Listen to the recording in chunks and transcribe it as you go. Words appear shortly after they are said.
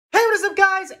up,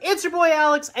 guys? It's your boy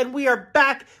Alex, and we are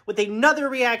back with another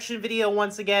reaction video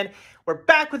once again. We're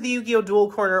back with the Yu-Gi-Oh! Duel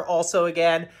Corner also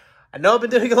again. I know I've been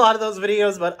doing a lot of those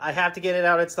videos, but I have to get it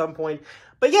out at some point.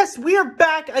 But yes, we are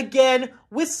back again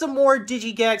with some more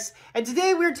Digigex, and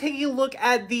today we're taking a look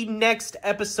at the next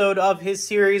episode of his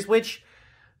series, which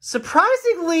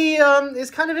surprisingly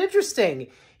is kind of interesting.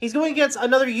 He's going against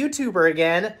another YouTuber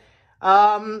again.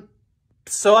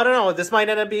 So I don't know, this might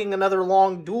end up being another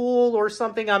long duel or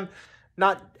something. I'm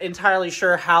not entirely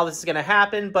sure how this is going to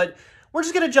happen, but we're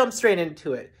just going to jump straight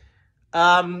into it.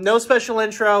 No special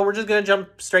intro, we're just going to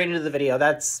jump straight into the video.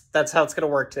 That's how it's going to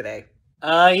work today.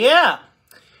 Yeah.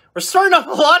 We're starting off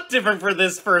a lot different for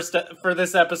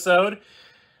this episode.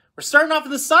 We're starting off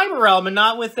in the Cyber Realm and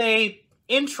not with a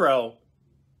intro.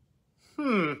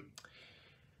 Well,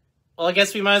 I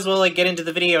guess we might as well get into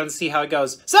the video and see how it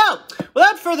goes. So,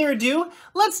 without further ado,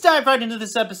 let's dive right into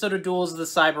this episode of Duels of the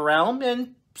Cyber Realm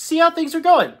and see how things are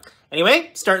going. Anyway,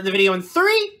 starting the video in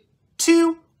 3,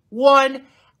 2, 1,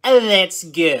 and let's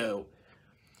go.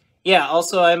 Yeah,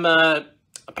 also I'm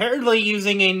apparently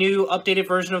using a new updated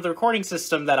version of the recording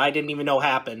system that I didn't even know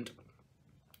happened.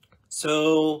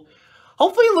 So,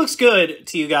 hopefully it looks good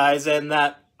to you guys and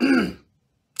that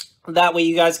that way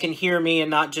you guys can hear me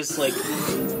and not just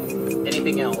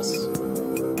anything else.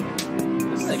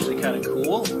 This is actually kind of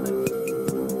cool.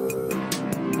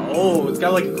 Oh, it's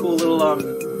got a cool little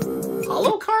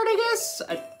holo card, I guess?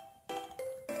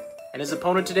 And his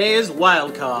opponent today is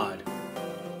Wild Card.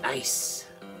 Nice.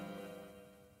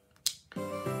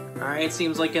 Alright,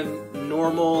 seems like a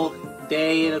normal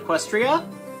day in Equestria.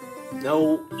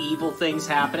 No evil things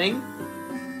happening.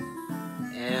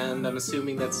 And I'm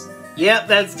assuming that's... Yep,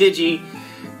 that's Digi.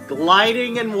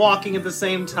 Gliding and walking at the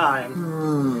same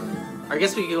time. I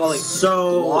guess we could call it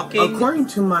walking. According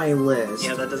to my list,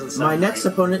 yeah, that doesn't sound my next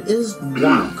opponent is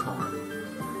Wild Card.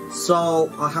 So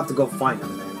I'll have to go find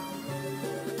him then.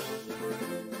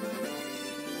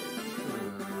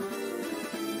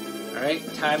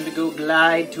 Alright, time to go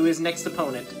glide to his next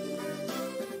opponent.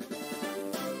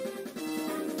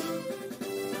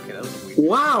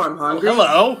 Wow, I'm hungry. Oh,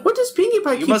 hello. What does Pinkie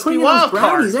Pie keep must putting be in those Wild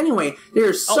brownies Card. anyway?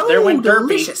 They're so there went Derpy.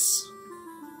 delicious.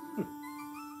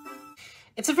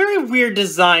 It's a very weird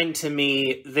design to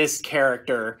me, this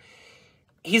character.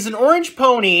 He's an orange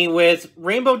pony with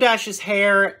Rainbow Dash's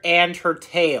hair and her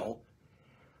tail.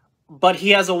 But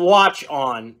he has a watch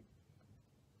on.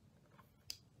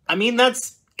 I mean,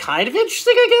 that's kind of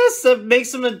interesting, I guess. That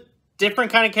makes him a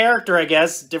different kind of character, I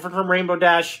guess. Different from Rainbow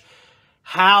Dash.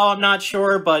 How, I'm not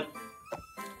sure, but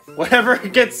whatever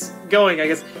gets going, I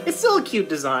guess. It's still a cute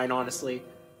design, honestly.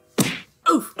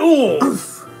 Oof. Ooh.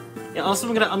 Oof. Yeah, also,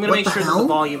 I'm gonna make sure that the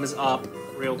volume is up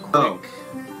real quick. Oh.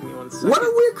 Give me 1 second. What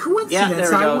a weird coincidence. Yeah,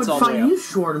 there we go. I would It's all the way find up. you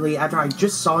shortly after I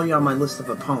just saw you on my list of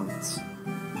opponents.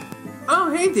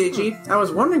 Oh, hey, Digi. I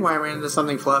was wondering why I ran into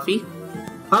something fluffy.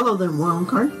 Hello then, Wild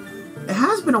Card. It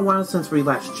has been a while since we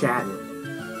last chatted.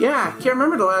 Yeah, can't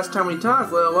remember the last time we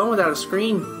talked, let alone without a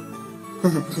screen.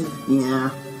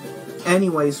 Yeah.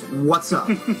 Anyways, what's up?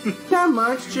 Not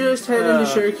much, just heading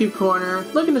to Cherokee Corner,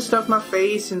 looking to stuff my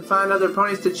face and find other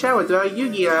ponies to chat with about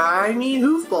Yu-Gi-Oh! I mean,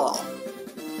 Hoofball.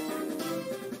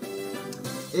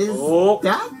 Is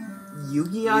that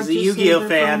Yu-Gi-Oh? He's a Yu-Gi-Oh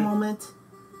fan. For a moment?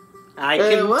 I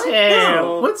can What? tell.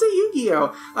 No, what's a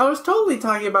Yu-Gi-Oh? I was totally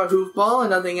talking about Hoofball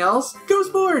and nothing else. Go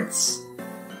Sports!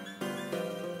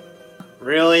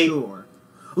 Really? Sure.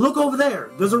 Look over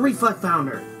there. There's a Reflect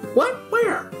Founder. What?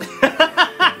 Where?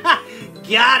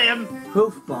 Got him!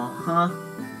 Hoofball, huh?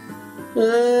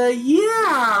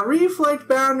 Yeah, Reflect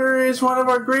Bounder is one of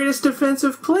our greatest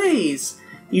defensive plays.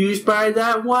 Used by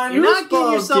that one You're not getting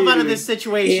Hoofball yourself out of dude this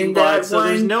situation, in bud, that so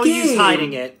there's one no use game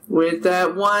hiding it. With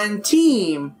that one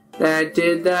team that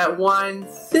did that one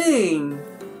thing.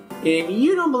 And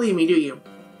you don't believe me, do you?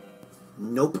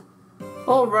 Nope.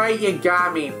 Alright, you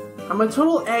got me. I'm a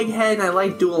total egghead and I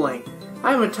like dueling.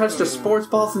 I haven't touched a sports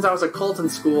ball since I was a cult in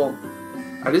school.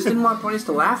 I just didn't want ponies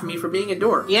to laugh at me for being a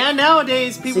dork. Yeah,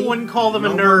 nowadays people See? wouldn't call them a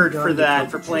No nerd one for done that, the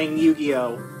for culture. playing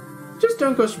Yu-Gi-Oh! Just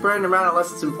don't go spreading around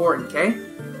unless it's important, okay?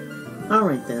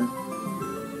 Alright then.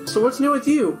 So what's new with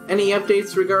you? Any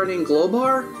updates regarding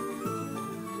Globar?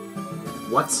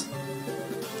 What?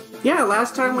 Yeah,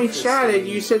 last time we chatted,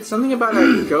 you said something about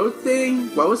a goat thing.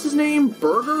 What was his name?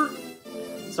 Burger?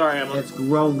 Sorry, I'm It's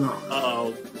Grogar.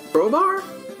 Uh-oh. Crowbar?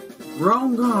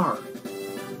 Grogar.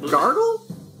 Gargle?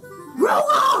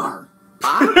 Grogar!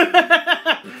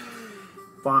 Bob?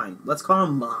 Fine, let's call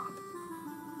him Bob.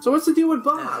 So what's the deal with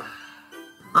Bob?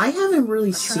 I haven't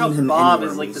really Sure how seen him Bob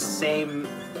anywhere is like the recently. same...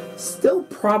 Still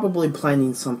probably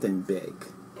planning something big.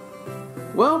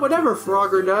 Well, whatever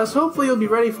Frogger does, hopefully you'll be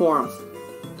ready for him.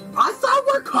 I thought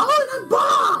we're calling him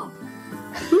Bob!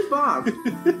 Who's Bob?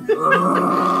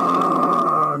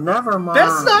 Never mind.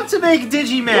 Best not to make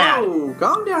Digi mad. Whoa,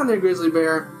 calm down there, Grizzly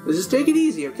Bear. Let's just take it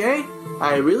easy, okay?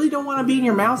 I really don't want to be in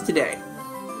your mouth today.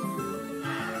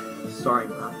 Sorry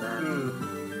about that.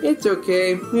 It's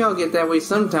okay. We all get that way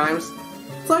sometimes.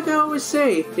 It's like I always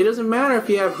say, it doesn't matter if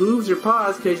you have hooves or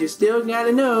paws, because you still got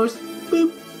a nose.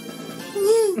 Boop.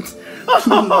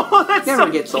 Oh, that's Never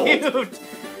so gets old. cute.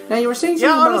 Now you were saying something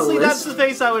Yeah, about honestly, a that's list? the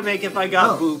face I would make if I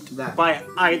got Oh, booped that. by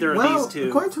either of Well, these two.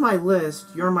 according to my list,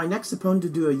 you're my next opponent to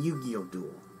do a Yu-Gi-Oh!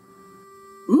 Duel.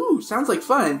 Ooh, sounds like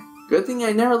fun. Good thing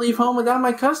I never leave home without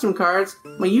my custom cards.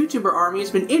 My YouTuber army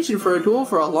has been itching for a duel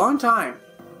for a long time.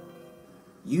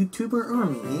 YouTuber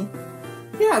army, eh?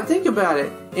 Yeah, think about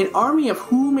it. An army of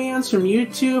who-mans from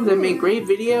YouTube that make great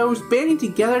videos, banding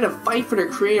together to fight for their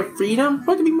creative freedom?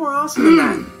 What could be more awesome than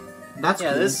that? That's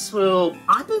Yeah, cool. this will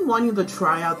I've been wanting to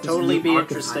try out this totally new be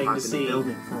archetype interesting I've to been see.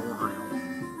 building for a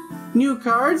while. New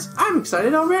cards? I'm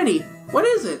excited already. What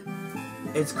is it?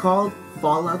 It's called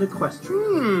Fallout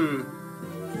Equestrian.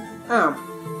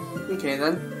 Oh. Okay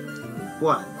then.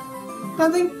 What?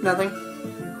 Nothing.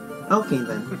 Okay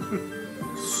then.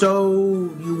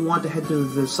 So, you want to head to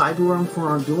the cyber realm for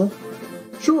our duel?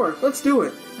 Sure, let's do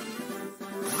it.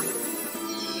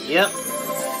 Yep.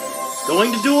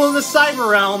 Going to duel in the cyber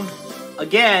realm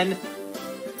again.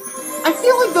 I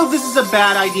feel like though this is a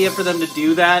bad idea for them to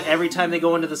do that every time they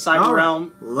go into the cyber All right,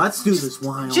 realm. let's do this,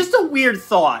 Wild. Just a weird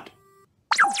thought.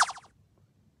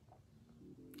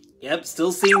 Yep,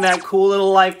 still seeing that cool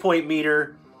little life point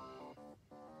meter.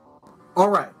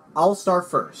 Alright, I'll start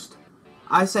first.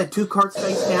 I said 2 cards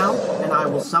face down, and I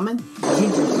will summon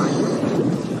Ginger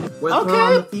Cyber. With her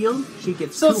on the field, she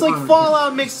gets So 2 it's like armor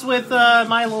Fallout mixed with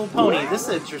My Little Pony. This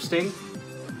is interesting.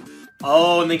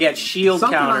 Oh, and they get shield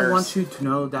Something counters. I want you to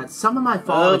know that some of my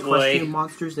Fallout Oh, boy. Equestrian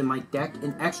monsters in my deck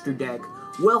and extra deck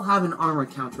will have an armor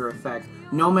counter effect,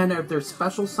 no matter if they're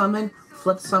special summon,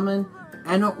 flip summon,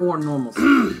 and or normal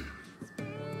summon.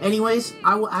 Anyways,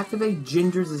 I will activate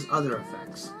Ginger's other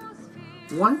effects.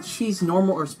 Once she's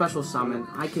normal or special summon,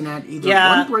 I can add either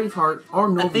Yeah, one Braveheart or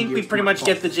Nova I think we Gears to pretty my much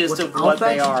get the call, gist which of I'll what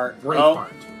they fetch are.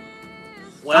 Braveheart.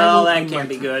 Well, I will that end my can't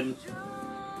be turn. good.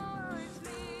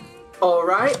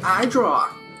 Alright, I draw.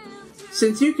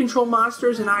 Since you control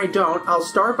monsters and I don't, I'll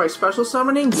start by special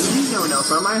summoning No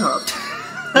from my hook.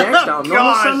 Next, I'll normal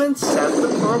Gosh. summon Seth the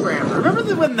Programmer. Remember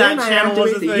when that Then I channel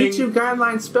was activate a the thing? YouTube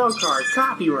Guideline spell card,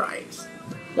 Copyright.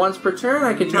 Once per turn,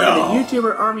 I can target a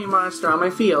YouTuber army monster on my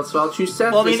field, so I'll choose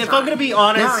Seth Well, I this mean, if time. I'm gonna be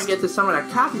honest, Now I get to summon a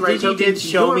copyright Digi token did to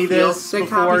show your me field this that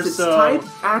before, copies its so type,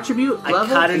 attribute, I level,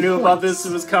 kind of and knew about points.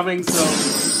 this was coming, so...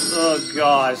 Oh,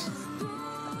 gosh.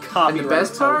 And Copyright the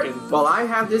best part, token. while I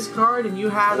have this card and you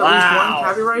have at Wow. least one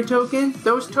copyright token,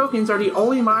 those tokens are the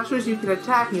only monsters you can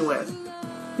attack me with.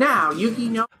 Now, Yuki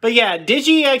no... But yeah,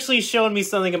 Digi actually showed me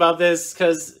something about this,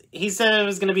 because he said it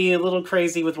was going to be a little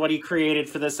crazy with what he created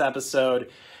for this episode.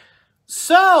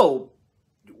 So,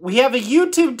 we have a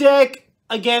YouTube deck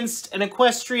against an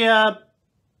Equestria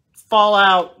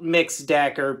Fallout mixed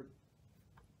deck, or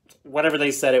whatever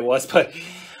they said it was, but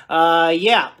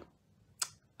yeah.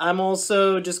 I'm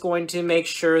also just going to make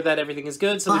sure that everything is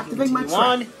good so we can Activate my continue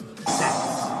on. Sex.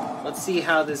 Let's see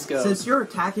how this goes. Since you're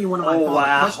attacking one of my Oh, Fallout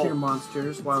wow. Equestrian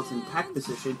monsters while it's in attack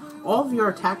position, all of your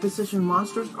attack position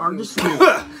monsters are destroyed.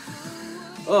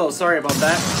 Oh, sorry about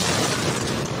that.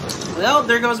 Well,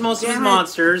 there goes most of his Damn it.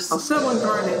 monsters. I'll set one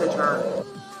card in the turn.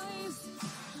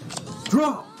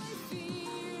 Draw!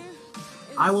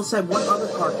 I will set one other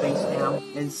card face down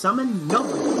and summon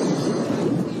Nova.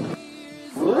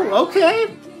 Ooh,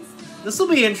 okay. This will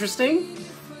be interesting.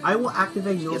 I will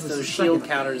activate Gets Nova's those second shield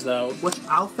effect, counters, though. which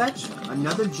I'll fetch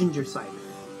another Ginger Cyber.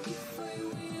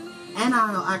 And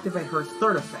I'll activate her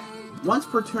third effect. Once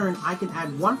per turn, I can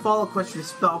add one Fallout Equestrian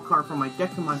spell card from my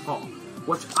deck to my fall,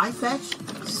 which I fetch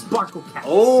Sparkle Cats.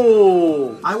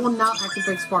 Oh, I will now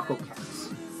activate Sparkle Cats.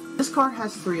 This card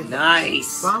has 3 effects,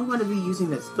 nice. but I'm going to be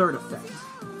using this third effect.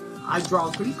 I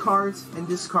draw 3 cards and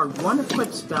discard 1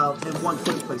 equip spell and 1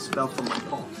 quick play spell from my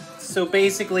paw. So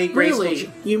basically, Graceful... Really?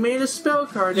 You made a spell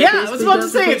card that Yeah, I was basically about to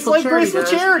does say, what it's like Graceful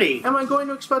does. Charity. Am I going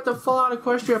to expect a Fallout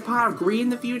Equestria pot of greed in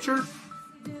the future?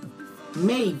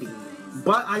 Maybe,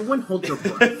 but I wouldn't hold your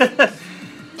breath.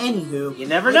 Anywho, You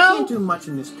never I know. can't do much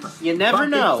in this turn. You never but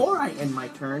know. Before I end my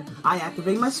turn, I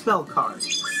activate my spell card,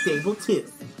 Stable 2.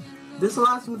 This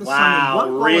allows me to Wow,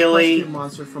 summon one really? Equestrian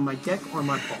monster from my deck or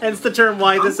my paw. Hence the term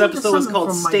why this I'm going to episode is summon called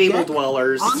from my Stable deck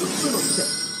Dwellers. On the little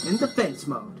tip, in defense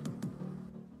mode.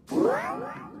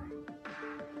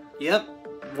 Yep.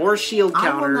 More shield I will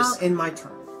now counters. end my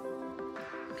turn.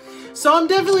 So I'm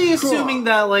definitely assuming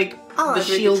that, like, I'll the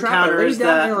activate shield trap I laid counters down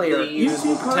that earlier. they use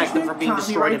will YouTube protect them punishment, from being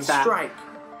destroyed in copyright battle. strike.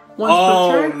 Once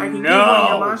per turn, I can give one of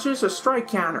your monsters a strike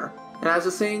counter. And as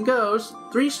the saying goes,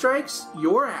 3 strikes,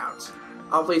 you're out.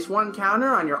 I'll place 1 counter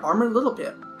on your armored little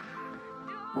pip.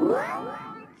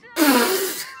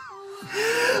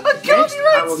 Next,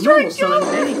 I will normal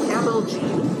summon any capital G.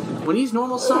 When he's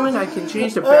normal summoned, I can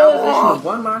change the battle position of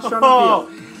one monster on the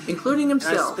field, including I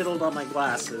himself. spittled on my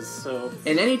glasses, so...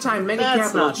 And anytime Mega That's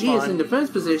Capital not G is fun. in defense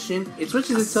position, it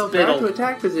switches itself back to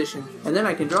attack position, and then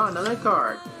I can draw another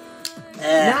card.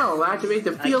 Now I'll activate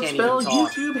the field can't spell even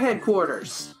talk. YouTube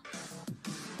Headquarters.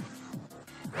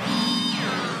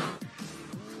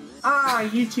 Ah,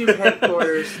 YouTube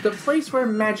Headquarters, the place where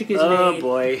magic is Oh, made.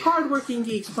 boy. Hardworking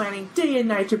geeks planning day and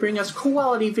night to bring us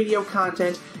quality video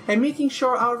content and making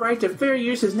sure our right to fair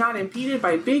use is not impeded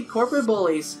by big corporate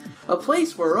bullies. A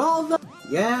place where all the...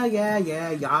 Yeah,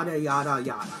 yada, yada,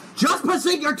 yada. Just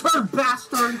present your turn,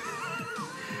 bastard!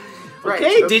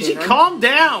 Okay, did you then. calm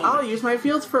down? I'll use my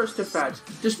field's first effect,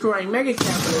 destroying Mega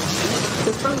Capital G,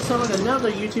 to try to summon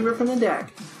another YouTuber from the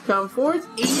deck. Come forth,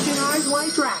 Asian Eyes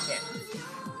White Dragon.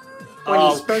 When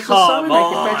he's special summoned, I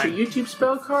can fetch a YouTube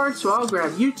spell card, so I'll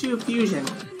grab YouTube Fusion.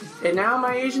 And now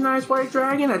my Asian Eyes White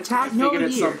Dragon attack no Figured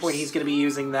at years. some point he's going to be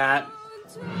using that.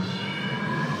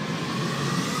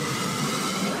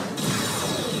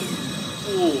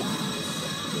 Ooh.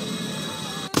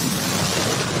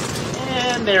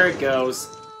 And there it goes.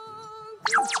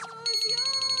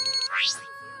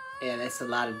 Yeah, that's a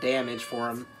lot of damage for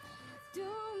him.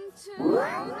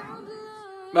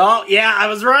 Well, yeah, I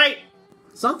was right.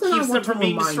 Something Keeps I want them to from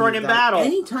being remind destroyed you in that battle.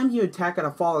 anytime you attack at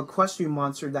a fallen equestrian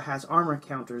monster that has armor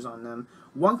counters on them,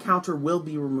 1 counter will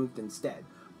be removed instead.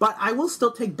 But I will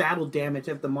still take battle damage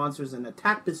if the monster is in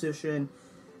attack position,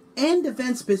 and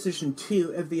defense position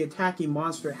too if the attacking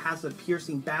monster has a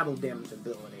piercing battle damage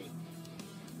ability.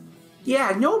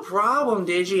 Yeah, no problem,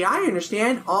 Digi. I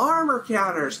understand. Armor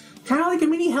counters. Kind of like a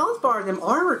mini health bar. Them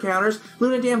armor counters.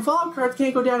 Luna damn fall cards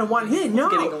can't go down in 1 hit. No,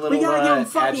 Getting a little, we gotta give them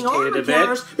fucking agitated armor a bit.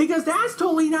 counters because that's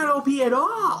totally not OP at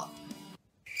all.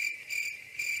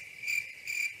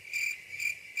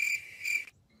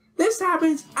 This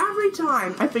happens every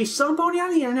time I face somebody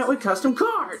on the internet with custom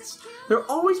cards. They're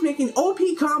always making OP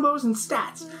combos and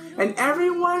stats, and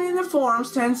everyone in the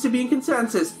forums tends to be in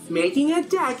consensus. Making a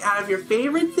deck out of your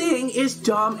favorite thing is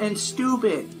dumb and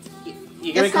stupid.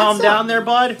 You gonna Is that calm so? down there,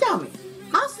 bud? Tell me,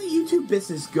 how's the YouTube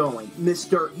business going,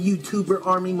 Mr. YouTuber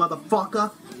Army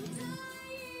motherfucker?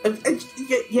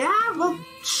 Yeah? Well,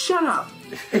 shut up.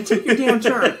 And take your damn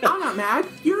turn. I'm not mad.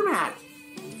 You're mad.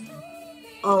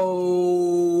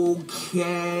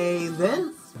 Okay,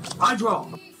 then. I draw.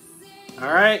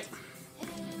 Alright.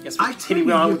 Guess we I continue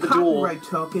trigger on your with the duel. copyright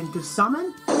token to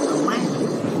summon a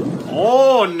land.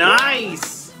 Oh,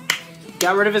 nice!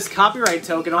 Got rid of his copyright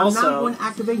token I'm now also. going to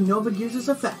activate Nova Gears'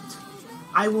 effect.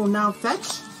 I will now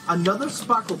fetch another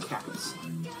Sparkle Caps.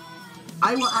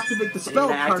 I will activate the spell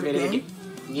gonna card activate it again.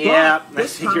 Yeah, but I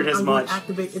this figured time as I'm going much. to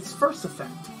activate its first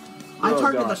effect. I Oh,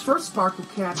 target gosh. the first Sparkle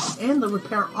Cap and the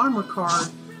Repair Armor card.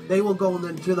 They will go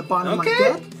to the bottom of my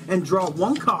Okay. deck and draw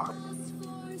 1 card.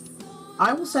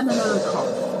 I will send another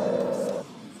card.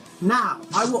 Now,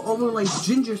 I will overlay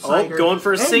Ginger Cider. going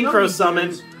for a and synchro Nova summon.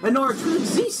 Gears in order to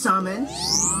Z-summon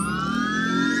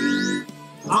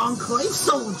Enclave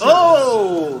Soldier.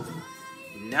 Oh!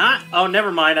 Not. Oh,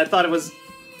 never mind. I thought it was.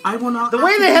 I will not The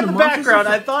way they activate had the monster's background,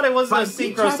 I effect. thought it wasn't By a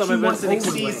synchro detaching summon, but it's an one Exceed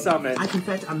overlay, summon. I can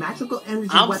fetch a magical energy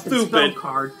I'm weapon stupid. spell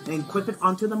card and equip it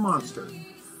onto the monster.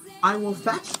 I will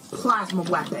fetch plasma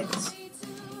weapons.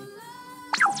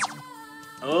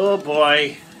 Oh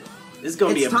boy. This is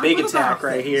gonna be It's a time big for the attack battle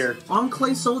right phase. here.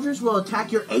 Enclave soldiers will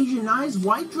attack your Asian Eyes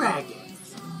White Dragon.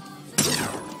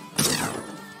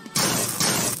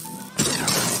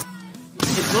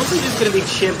 It's mostly just gonna be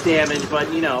chip damage,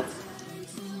 but you know.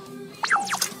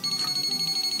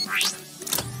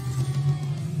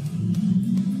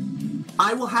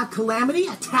 I will have Calamity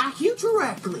attack you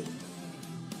directly.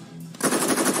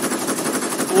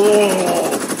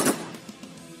 Oh!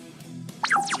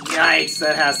 Yikes,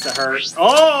 that has to hurt.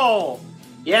 Oh!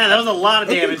 Yeah, that was a lot of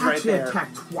It damage can right actually there.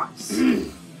 attack twice.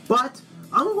 But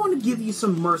I'm going to give you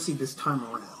some mercy this time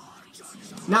around.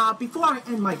 Now, before I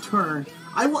end my turn,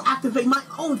 I will activate my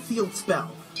own field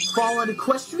spell. Fallen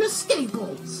Equestria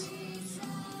Staples.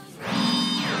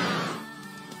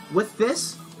 With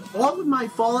this, all of my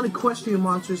Fallen Equestrian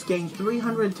monsters gain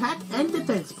 300 attack and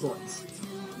defense points.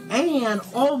 And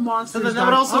all monsters So then that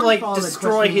would also, aren't like, Fallen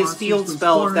destroy Equestrian his monsters field lose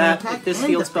spell 400 if attack this and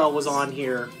field spell was defense. on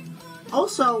here.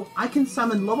 Also, I can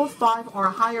summon level 5 or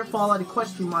higher Fallout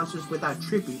Equestrian monsters without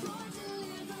tributing.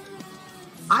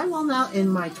 I will now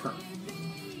end my turn.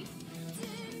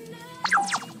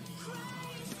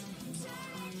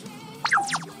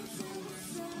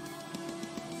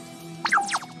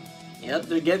 Yep,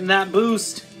 they're getting that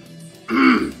boost.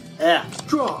 Yeah.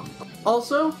 Draw.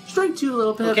 Also, strike 2,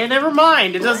 little pip. Okay, never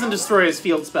mind. It doesn't destroy his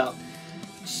field spell.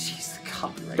 Jeez, the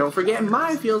copyright. Don't forget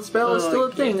my field spell is still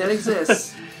a thing that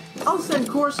exists. I'll send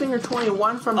Core Singer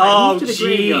 21 from my Oh, move to the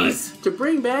graveyard jeez. to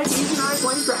bring back Asian Eyes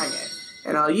White Dragon.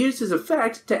 And I'll use his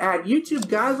effect to add YouTube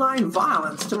guideline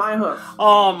violence to my hoof.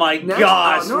 Oh my Next,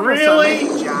 gosh, I'll normal really?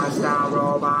 summon Just a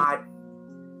robot.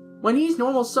 When he's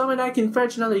normal summoned, I can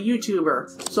fetch another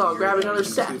YouTuber. So I'll grab another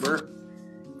set.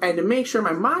 And to make sure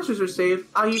my monsters are safe,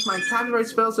 I'll use my copyright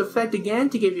spells effect again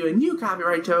to give you a new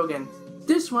copyright token.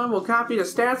 This one will copy the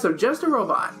stats of Just a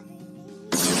Robot.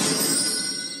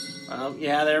 Oh,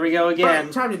 yeah, there we go again.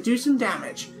 Right, time to do some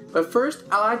damage. But first,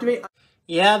 I'll activate...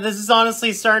 Yeah, this is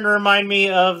honestly starting to remind me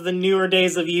of the newer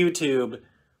days of YouTube.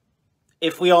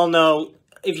 If you all know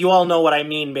what I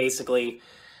mean, basically.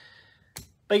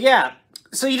 But yeah,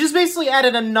 so you just basically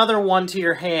added another one to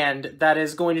your hand that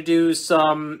is going to do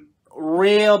some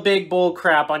real big bull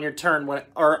crap on your turn,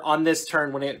 on this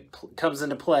turn when it comes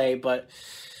into play, but...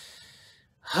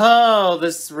 Oh,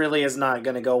 this really is not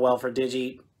going to go well for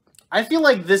Digi. I feel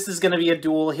like this is going to be a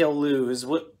duel he'll lose.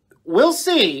 We'll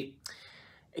see.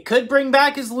 It could bring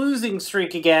back his losing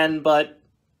streak again, but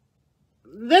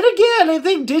then again, I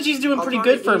think Digi's doing pretty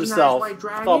good for himself, if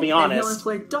I'll be honest. And he'll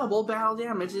inflict double battle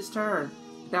damage this turn.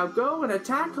 Now go and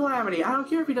attack Calamity. I don't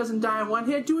care if he doesn't die in one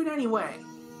hit, do it anyway.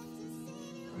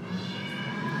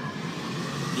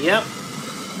 Yep.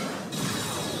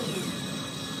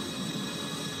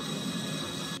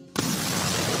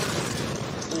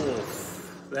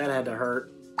 Oof, that had to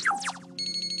hurt.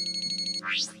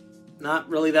 Not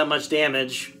really that much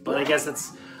damage, but I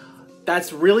guess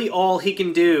that's really all he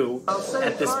can do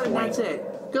at this point. That's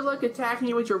it. Good luck attacking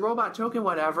you with your robot token,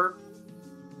 whatever.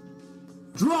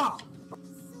 Draw!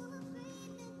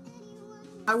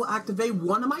 I will activate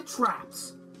one of my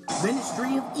traps.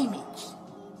 Ministry of Image.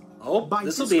 Oh,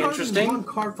 this will be interesting. By discarding one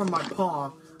card from my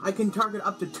paw, I can target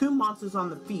up to 2 monsters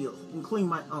on the field, including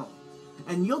my own.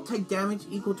 And you'll take damage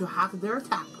equal to half of their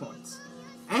attack points.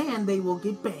 And they will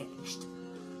get banished.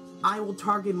 I will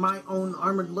target my own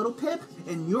Armored Little Pip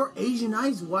and your Asian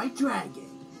Eyes White Dragon.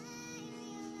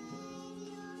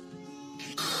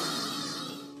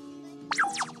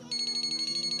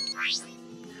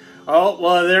 Oh,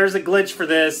 well, there's a glitch for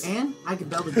this. And I can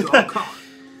be able to draw a card.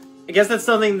 I guess that's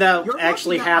something that You're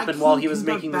actually lucky that happened while he was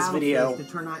making this video. To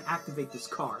turn on activate this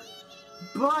card.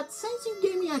 But since you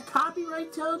gave me a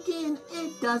copyright token,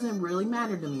 it doesn't really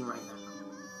matter to me right now.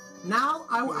 Now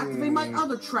I will activate my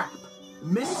other trap,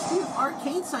 Ministry of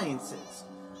Arcane Sciences.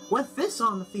 With this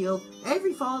on the field,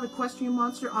 every fallen equestrian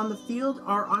monster on the field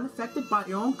are unaffected by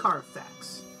your own card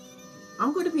effects.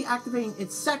 I'm going to be activating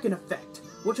its second effect,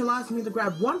 which allows me to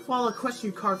grab one fallen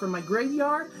equestrian card from my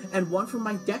graveyard and one from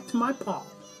my deck to my paw.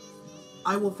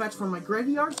 I will fetch from my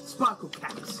graveyard Sparkle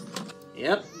Caps.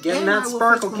 Yep, getting that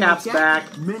Sparkle Caps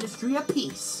back. Ministry of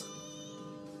Peace.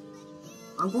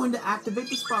 I'm going to activate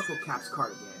the Sparkle Caps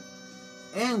card again.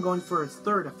 And going for its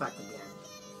third effect again.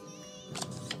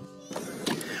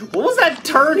 What was that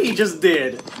turn he just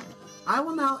did? I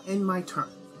will now end my turn.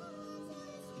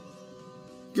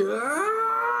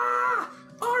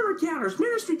 Armor counters,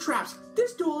 ministry traps.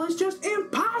 This duel is just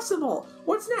impossible.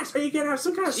 What's next? Are you gonna have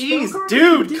some kind of spell Jeez, card?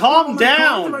 dude, calm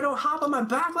down. If I don't hop on my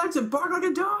back legs and bark like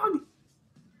a dog.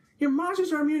 Your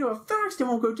monsters are immune to effects. They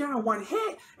won't go down in one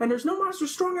hit, and there's no monster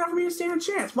strong enough for me to stand a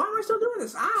chance. Why am I still doing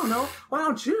this? I don't know. Why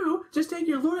don't you just take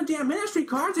your Luna damn ministry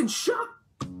cards and shut?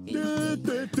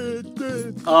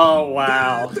 Oh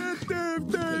wow.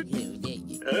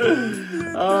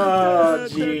 Oh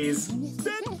jeez.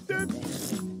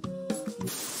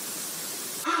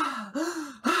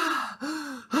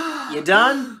 You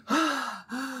done?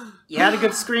 You had a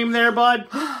good scream there, bud?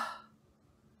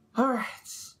 Alright.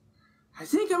 I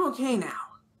think I'm okay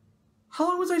now. How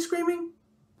long was I screaming?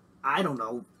 I don't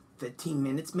know, 15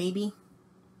 minutes maybe?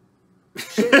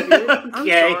 Shit, dude. I'm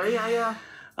Okay. sorry.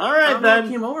 Alright then.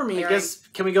 Came over me. I guess,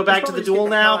 can we go back to the duel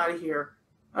now? Out of here.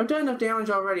 I've done enough damage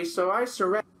already, so I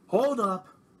surrender. Hold up.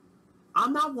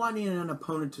 I'm not wanting an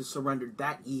opponent to surrender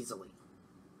that easily.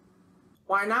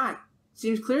 Why not?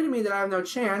 Seems clear to me that I have no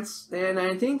chance, and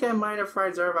I think I might have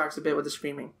fried Zarvox a bit with the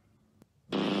screaming.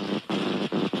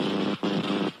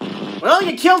 Well,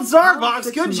 you killed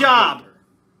Zarvox. Good job.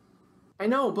 I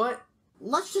know, but...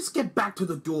 Let's just get back to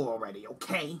the duel already,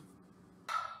 okay?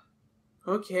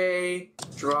 Okay.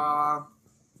 Draw.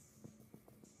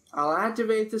 I'll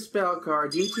activate the spell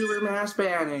card, YouTuber Mass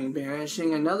Banning,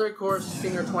 banishing another Core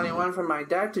Stinger 21 from my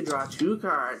deck to draw 2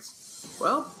 cards.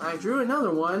 Well, I drew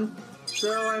another one,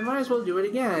 so I might as well do it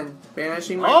again.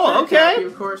 Banishing my copy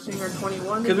of Core Stinger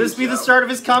 21. Could this be the start of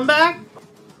his comeback?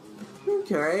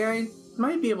 Okay, I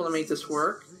might be able to make this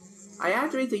work. I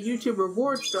activate the YouTube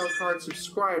reward spell card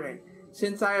subscribing.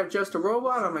 Since I have just a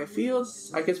robot on my field,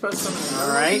 I can special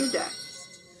summon another in the deck.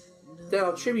 Then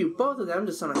I'll tribute both of them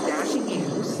to summon Dashy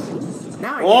Games.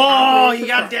 Now you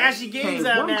got Dashy Games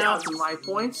out now. 1,000 life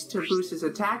points to boost his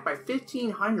attack by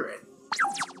 1,500.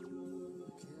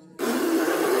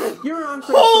 You're on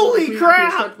Holy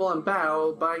crap! in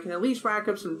battle, but I can at least rack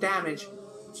up some damage.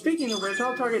 Speaking of which,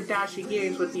 I'll target Dashy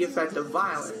Games with the effect of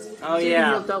Violence. Oh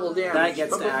yeah, deal double damage. that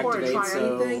gets to activate,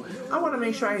 anything, I want to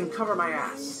make sure I can cover my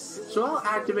ass. So I'll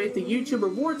activate the YouTube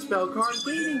reward spell card,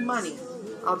 gaining money.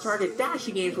 I'll target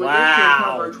Dashy Games with it to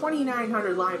cover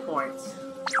 2,900 life points.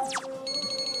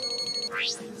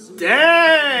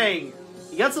 Dang!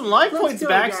 You got some life points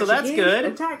back, so that's good.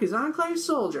 Attack his Enclave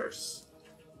soldiers.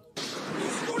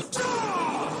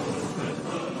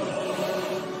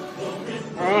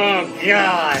 Oh,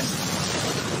 God.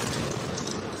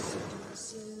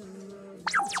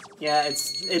 Yeah,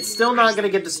 it's still not going to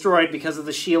get destroyed because of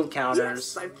the shield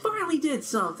counters. Yes, I finally did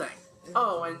something.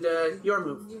 Oh, and your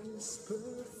move.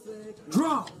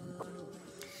 Draw.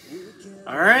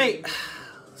 All right.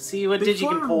 See what Digi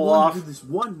can pull Before I off. do this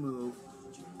one move,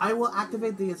 I will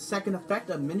activate the second effect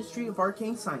of Ministry of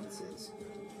Arcane Sciences.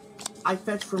 I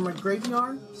fetch from my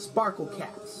graveyard Sparkle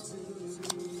Caps,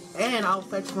 and I'll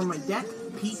fetch from my deck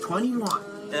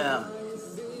P21. Yeah.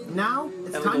 Now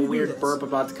it's That was time a to do weird this. burp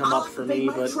about to come up for me,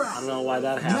 but I don't know why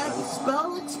that happened. Mega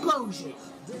Spell Explosion.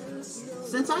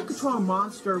 Since I control a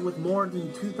monster with more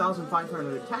than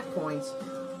 2,500 attack points,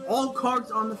 all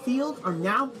cards on the field are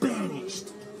now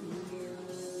banished.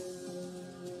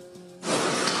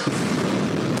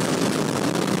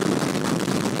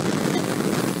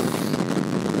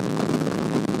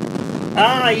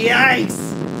 Ah,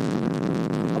 yikes!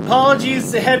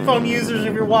 Apologies to headphone users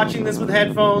if you're watching this with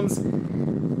headphones.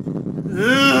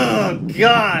 Ugh,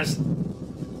 gosh.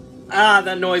 Ah,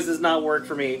 that noise does not work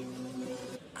for me.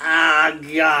 Ah,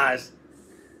 gosh.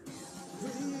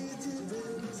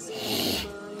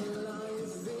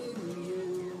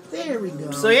 There we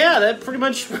go. So yeah, that pretty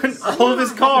much went all of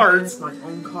his cards. My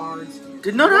own cards.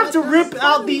 Did not have to rip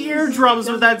out the eardrums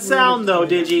with that sound, though,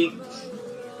 did you?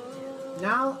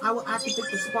 Now I will activate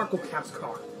the Sparkle Caps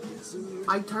card.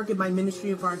 I target my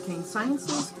Ministry of Arcane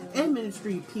Sciences and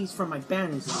Ministry of Peace from my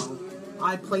banner zone.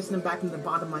 I place them back in the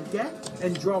bottom of my deck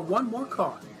and draw one more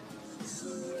card.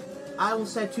 I will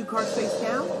set 2 cards face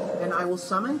down, and I will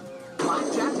summon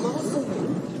Blackjack level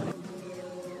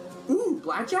 4. Ooh,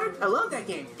 Blackjack? I love that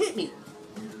game. Hit me.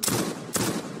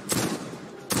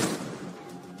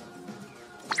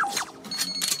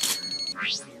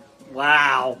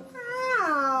 Wow.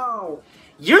 Ow!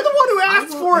 You're the one who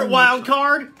asked for it, wild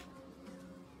card!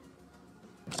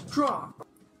 Draw.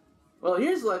 Well,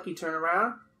 here's a lucky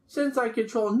turnaround. Since I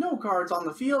control no cards on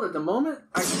the field at the moment,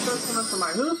 I can start coming from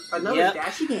my hoof another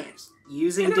Dashy Games.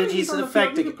 Using Digi's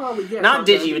effect to... Not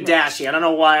Digi, but Dashy. I don't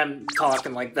know why I'm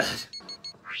talking like that.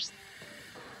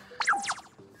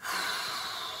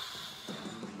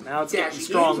 Now it's getting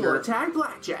stronger. Attack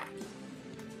Blackjack.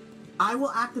 I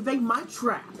will activate my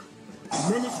trap.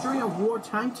 Ministry of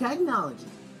Wartime Technology.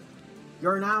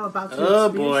 You're now about to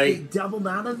experience the double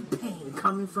amount of pain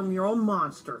coming from your own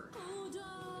monster.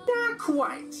 Not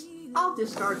quite. I'll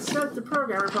discard Set the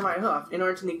Programmer from my hoof in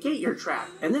order to negate your trap,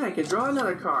 and then I can draw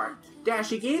another card.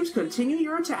 Dashy Games, continue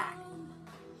your attack.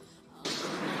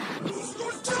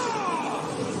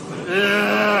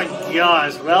 Ugh,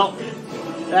 gosh, well,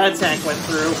 that attack went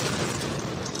through.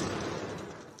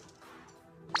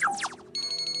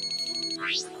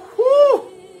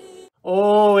 Whew.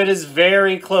 Oh, it is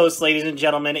very close, ladies and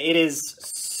gentlemen. It is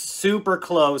super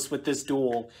close with this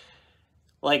duel.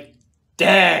 Like,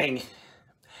 dang.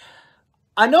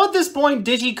 I know at this point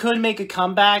Digi could make a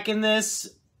comeback in this.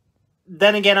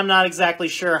 Then again, I'm not exactly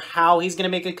sure how he's going to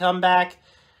make a comeback.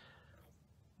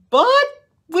 But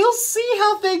we'll see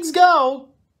how things go.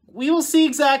 We will see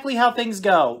exactly how things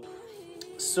go.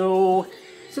 So,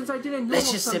 since I didn't know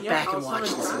let's just sit back and watch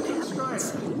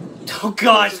this. Oh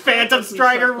gosh, Phantom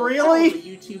Strider,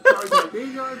 really?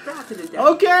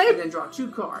 Okay.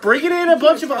 Bring it in a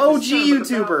bunch of OG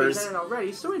YouTubers.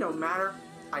 Already, so it don't matter.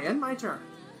 I end my turn.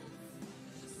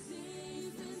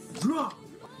 Draw.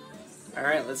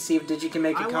 Alright, let's see if Digi can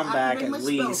make a comeback at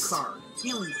least. Spell card,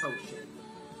 Healing Potion.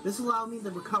 This allows me to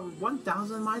recover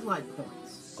 1,000 of my life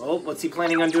points. Oh, what's he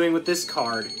planning on doing with this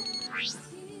card?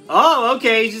 Oh,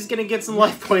 okay, he's just gonna get some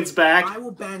life points back. I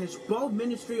will banish both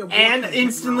Ministry of And Warfare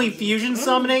instantly technology fusion and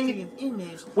summoning Ministry of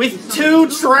Image with to two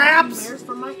summon traps? pairs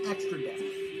from my extra deck.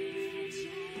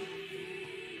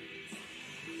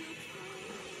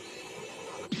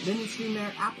 Ministry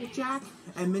Mare Applejack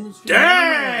and Ministry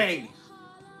Dang!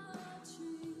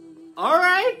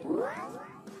 Alright.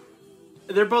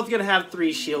 They're both gonna have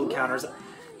 3 shield counters.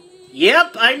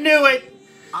 Yep, I knew it!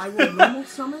 I will normal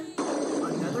summon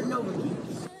another Nova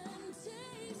Gears.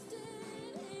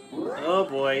 Oh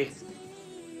boy.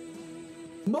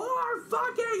 More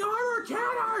fucking armor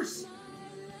counters!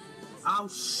 Oh,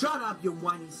 shut up, you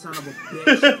whiny son of a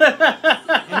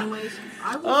bitch. Anyways,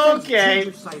 I will fetch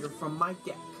Ginger Cider from my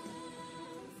deck.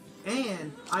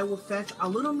 And I will fetch a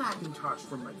little Macintosh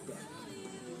from my deck.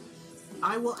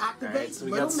 I will activate Alright, so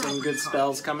we little got some Macintosh good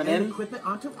spells coming and in. equip it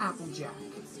onto Applejack.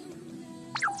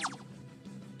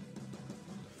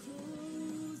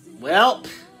 Well,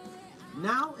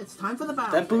 Now it's time for the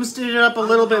battle. that boosted it up a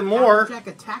little bit more. Applejack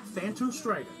attack Phantom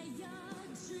Strider.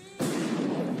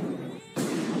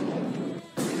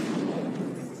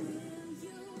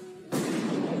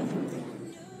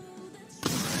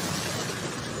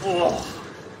 Oh.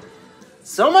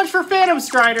 So much for Phantom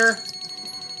Strider.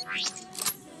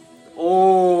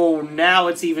 Oh, now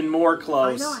it's even more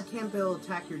close. I know I can't be able to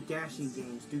attack your dashing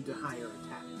games due to higher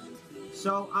attack.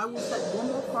 So I will set one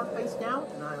more card face down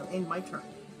and I'll end my turn.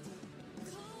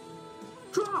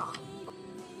 Draw!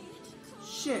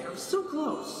 Shit, I'm so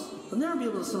close. I'll never be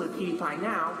able to summon PewDiePie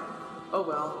now. Oh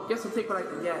well, guess I'll take what I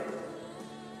can get.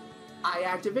 I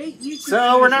activate YouTube.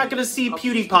 So we're not going to see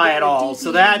PewDiePie at all.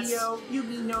 So that's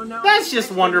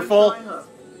just wonderful.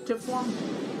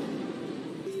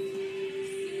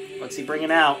 What's he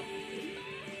bringing out?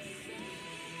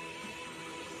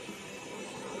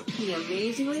 The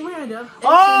amazingly random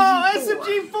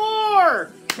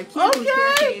SMG4! I can't push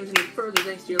Dashy Games any further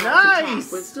thanks to your last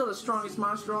attack, but it's still the strongest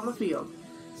monster on the field.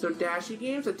 So Dashy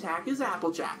Games' attack is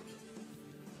Applejack.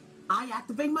 I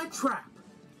activate my trap.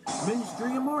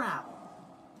 Ministry of Morale.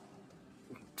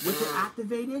 With it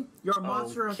activated, your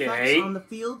monster effects on the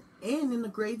field and in the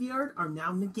graveyard are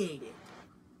now negated.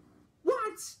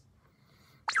 What?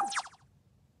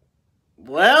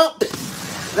 Well,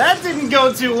 that didn't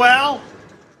go too well.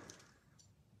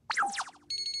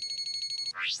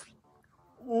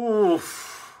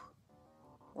 Oof.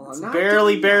 Well, it's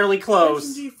barely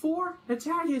close. SMG4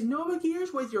 attack his Nova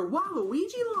Gears with your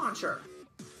Waluigi launcher.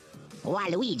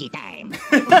 Waluigi time.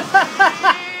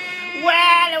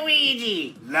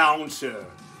 Waluigi launcher.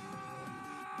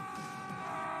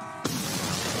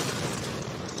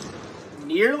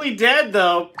 Nearly dead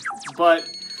though, but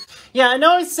yeah, I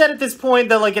know I said at this point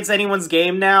that like it's anyone's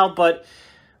game now, but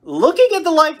looking at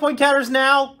the life point counters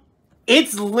now,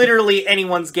 it's literally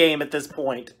anyone's game at this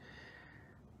point.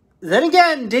 Then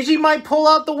again, Digi might pull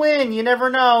out the win. You never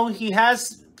know. He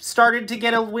has started to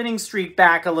get a winning streak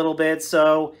back a little bit,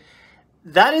 so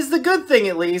that is the good thing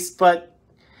at least. But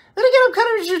then again, I'm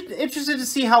kind of interested to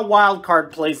see how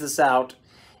Wildcard plays this out.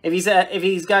 If he's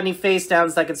got any face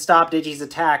downs that could stop Digi's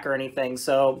attack or anything.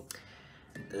 So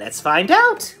let's find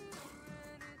out.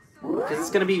 Because it's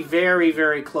going to be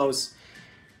very close.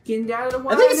 I think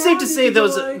it's safe to say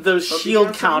those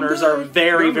shield counters are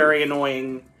very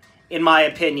annoying, in my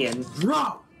opinion.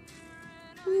 Draw.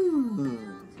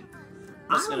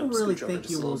 I don't really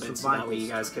think you will survive. So that way you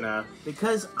guys can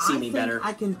because see me better.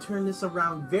 I can turn this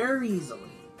around very easily.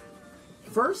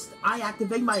 First, I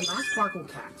activate my last Sparkle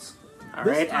Caps.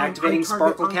 Alright, activating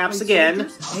Sparkle Caps again.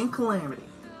 And Calamity.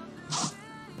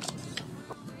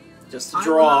 Just to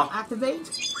draw. I will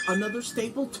activate another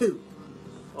Staple 2.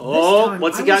 Oh,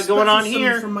 what's he got going on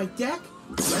here? From my deck.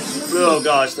 Oh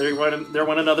gosh, there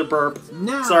went another burp.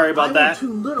 Now, sorry about that.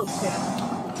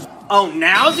 Oh,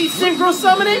 now is he synchro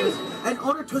summoning? In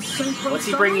order to synchro what's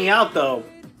he bringing out though?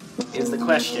 Is the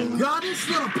question. Goddess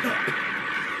Little Pet.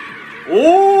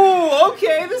 Oh,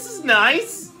 okay, this is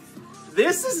nice.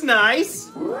 This is nice.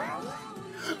 4?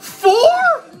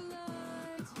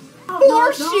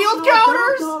 4 shield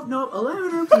counters? No,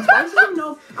 11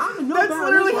 no. I'm no. That's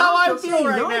literally how I feel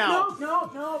right now. No.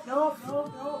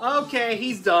 Okay,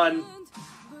 he's done.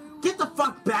 Get the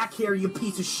fuck back here, you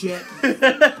piece of shit.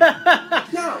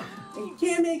 No, you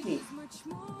can't make me.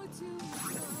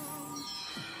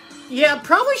 Yeah,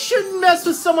 probably shouldn't mess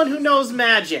with someone who knows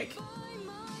magic.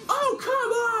 Oh,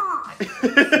 come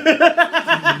on!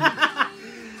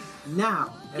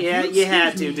 Now, yeah, you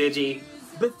had to, Digi.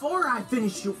 Before I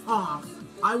finish you off,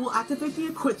 I will activate the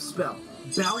equip spell,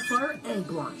 Balefire Egg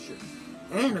Launcher,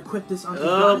 and equip this onto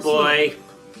oh boy.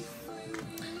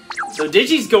 So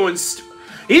Digi's going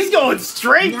He's going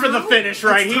straight for the finish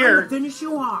right it's here. Time to finish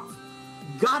you off.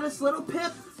 Goddess Little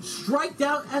Pip, strike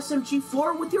down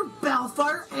SMG4 with your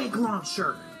Bellfire egg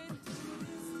launcher.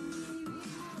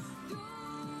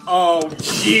 Oh,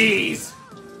 jeez.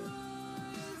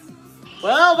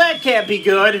 Well, that can't be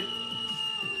good.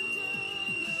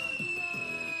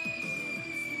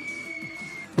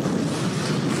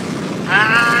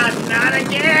 Ah, not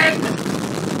again!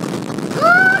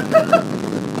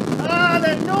 Ah,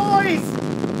 that noise!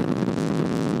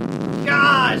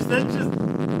 Gosh, that just...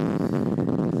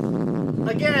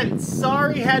 Again,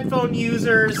 sorry headphone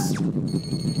users.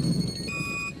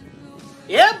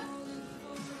 Yep.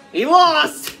 He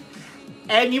lost.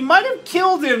 And you might have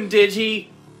killed him, Digi.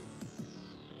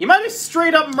 You might have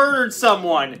straight up murdered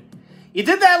someone. You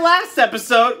did that last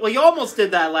episode. Well, you almost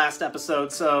did that last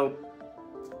episode, so...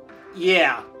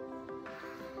 Yeah.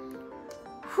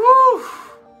 Whew.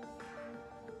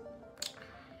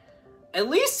 At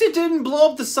least it didn't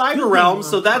blow up the Cyber Realm,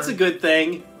 so that's a good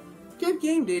thing. Good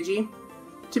game, Digi.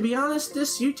 To be honest,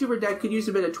 this YouTuber deck could use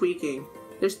a bit of tweaking.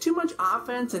 There's too much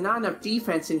offense and not enough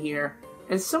defense in here.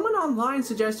 And someone online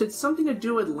suggested something to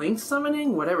do with link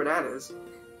summoning, whatever that is.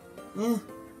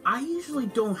 I usually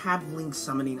don't have link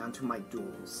summoning onto my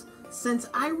duels, since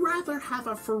I rather have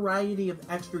a variety of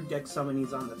extra deck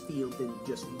summonings on the field than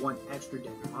just one extra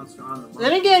deck monster on the line.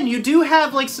 Then again, you do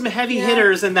have like some heavy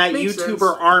hitters in that YouTuber sense.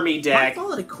 army deck. My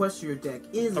Fallen Equestria deck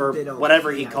is Or a bit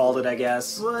whatever he called it, I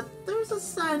guess. But there's a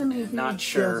side of me who Not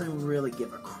sure. doesn't really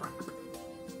give a crap.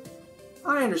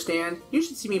 I understand. You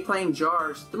should see me playing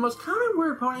jars. The most common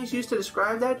word opponents use to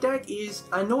describe that deck is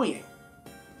annoying.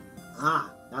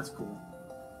 Ah, that's cool.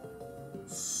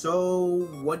 So,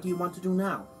 what do you want to do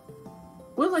now?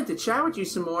 Would like to chat with you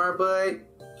some more, but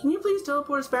can you please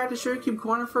teleport us back to Sugar Cube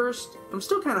Corner first? I'm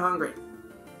still kind of hungry.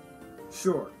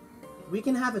 Sure. We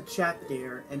can have a chat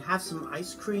there and have some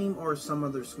ice cream or some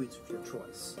other sweets of your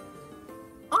choice.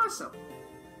 Awesome.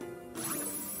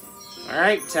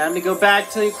 Alright, time to go back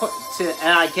to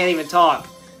I can't even talk.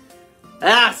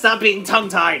 Ah, stop being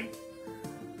tongue-tied.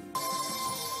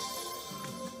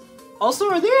 Also,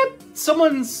 are they at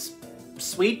someone's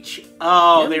sweet?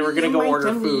 Oh, they were gonna go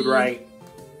order food, right?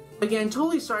 Again,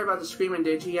 totally sorry about the screaming,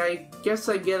 Digi. I guess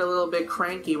I get a little bit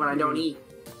cranky when I don't eat.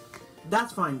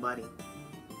 That's fine, buddy.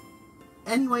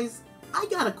 Anyways, I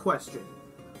got a question.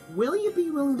 Will you be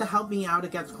willing to help me out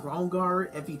against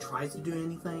Grongar if he tries to do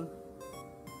anything?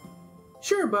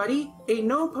 Sure, buddy. Ain't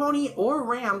no pony or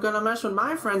ram gonna mess with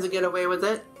my friends and get away with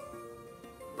it.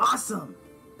 Awesome!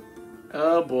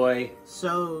 Oh boy.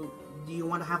 So, do you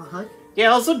want to have a hug? Yeah,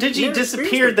 also Digi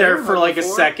disappeared there for like a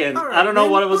second. Right, I don't know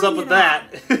what was up with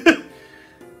that.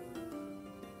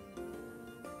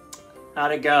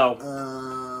 How'd it go?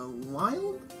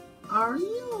 Wild? Are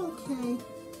you okay?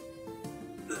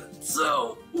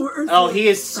 So, where's Oh, he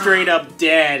is straight up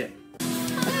dead.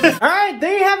 Alright,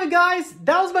 there you have it, guys.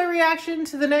 That was my reaction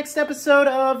to the next episode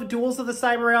of Duels of the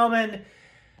Cyber Realm, and,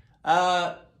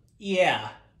 yeah.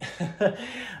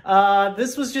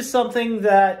 This was just something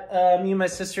that me and my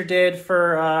sister did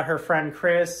for her friend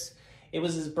Chris. It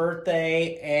was his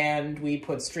birthday, and we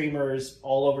put streamers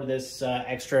all over this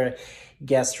extra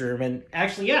guest room. And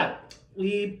actually, yeah,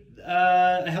 we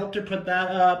helped her put that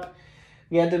up.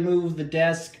 We had to move the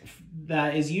desk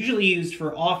that is usually used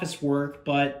for office work,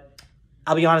 but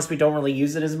I'll be honest, we don't really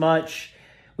use it as much.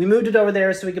 We moved it over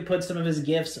there so we could put some of his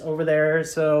gifts over there,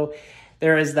 so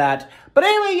there is that. But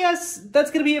anyway, yes, that's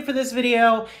going to be it for this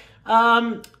video.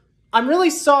 I'm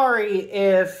really sorry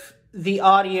if the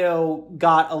audio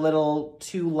got a little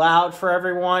too loud for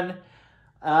everyone.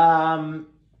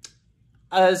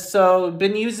 So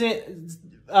been using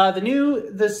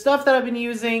the stuff that I've been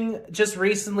using just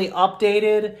recently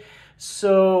updated,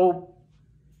 so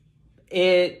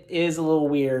it is a little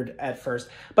weird at first.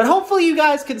 But hopefully you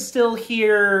guys can still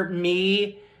hear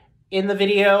me in the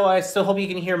video. I still hope you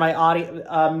can hear my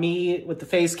audio, me with the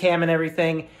face cam and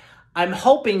everything. I'm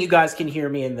hoping you guys can hear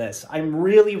me in this. I'm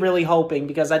really, really hoping,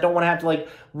 because I don't want to have to like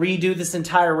redo this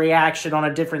entire reaction on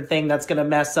a different thing that's going to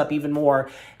mess up even more.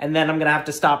 And then I'm going to have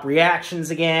to stop reactions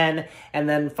again and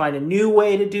then find a new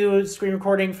way to do a screen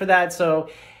recording for that. So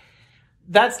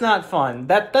that's not fun.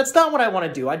 That's not what I want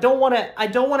to do. I don't want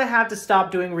to have to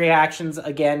stop doing reactions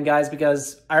again, guys,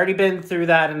 because I already been through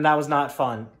that and that was not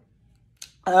fun.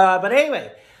 But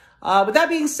anyway, with that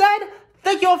being said,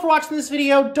 thank you all for watching this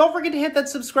video. Don't forget to hit that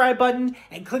subscribe button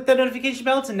and click that notification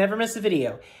bell to never miss a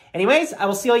video. Anyways, I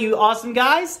will see all you awesome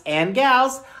guys and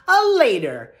gals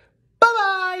later.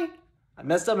 Bye-bye. I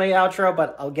messed up my outro,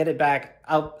 but I'll get it back.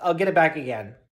 I'll get it back again.